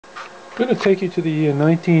I'm going to take you to the year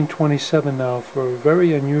 1927 now for a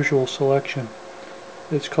very unusual selection.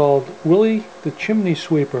 It's called Willie the Chimney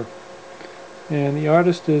Sweeper, and the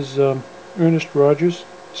artist is Ernest Rogers,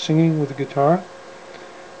 singing with the guitar.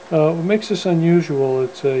 What makes this unusual,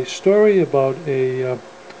 it's a story about a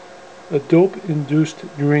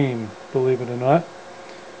dope-induced dream, believe it or not,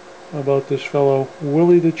 about this fellow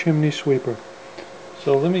Willie the Chimney Sweeper.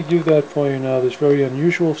 So let me give that for you now, this very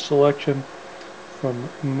unusual selection from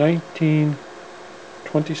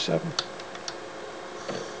 1927.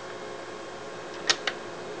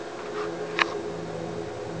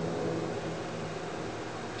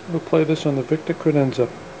 We'll play this on the Victor Credenza.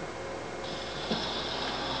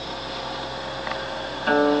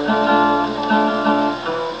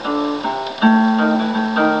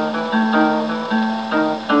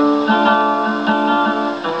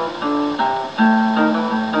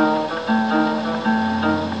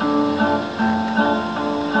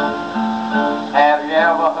 Have you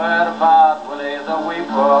ever heard about Willie the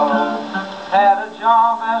Weeper? Had a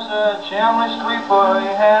job as a chimney sweeper. He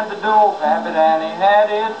had the dope habit and he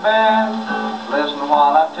had it bad. Listen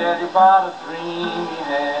while I tell you about a dream he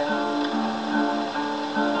had.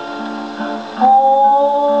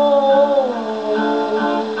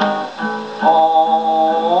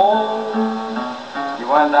 He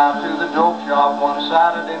went down to the dope shop one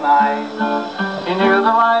Saturday night. He knew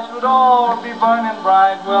the lights would all be burning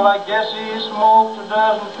bright. Well, I guess he smoked a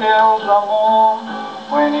dozen pills or more.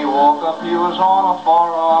 When he woke up, he was on a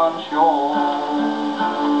foreign shore.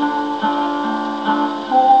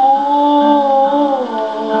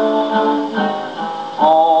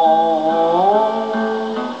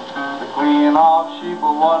 The Queen of Sheba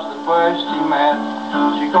was the first he met.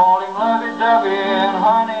 She called him lovey-dovey and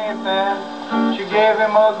honey pet. She gave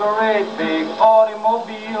him a great big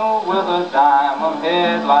automobile with a diamond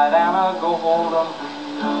headlight and a golden wheel.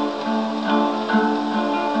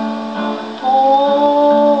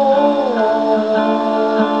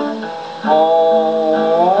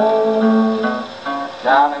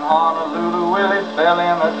 Down in Honolulu, Willie fell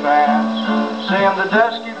in a trance, seeing the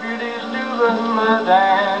dusky beauties do the hula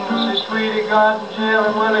dance. His sweetie got in jail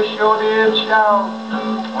and Willie sure did shout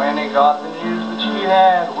when he got the news that she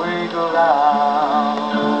had wiggled out.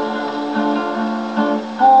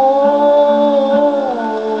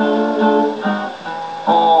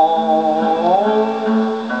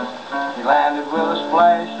 He landed with a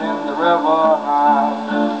splash in the river Nile,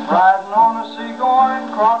 riding on a seagoing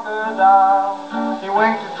crocodile. He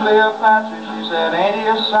winked at Cleopatra, she said, ain't he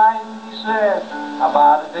a sight? He said, how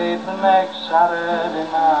about a date for next Saturday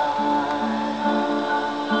night?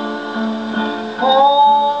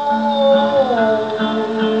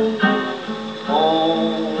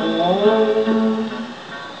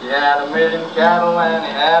 He had a million cattle and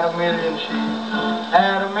he had a million sheep,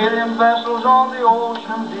 had a million vessels on the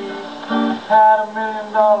ocean deep, had $1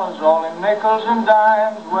 million all in nickels and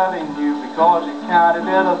dimes. Well, he knew because he counted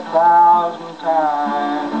it 1,000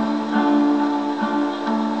 times.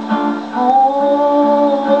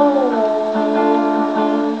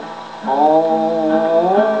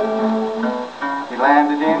 He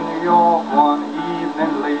landed in New York one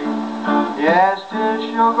evening late. He asked his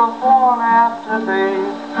sugar for an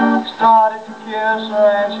afternoon. He started to kiss her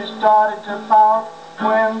and she started to pout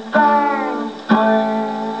when bang,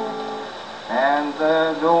 bang, and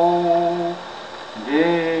the door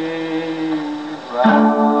gave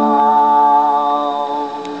out.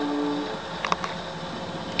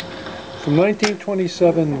 From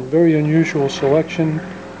 1927, very unusual selection,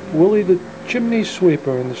 Willie the Chimney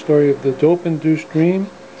Sweeper, and the story of the dope-induced dream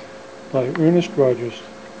by Ernest Rogers.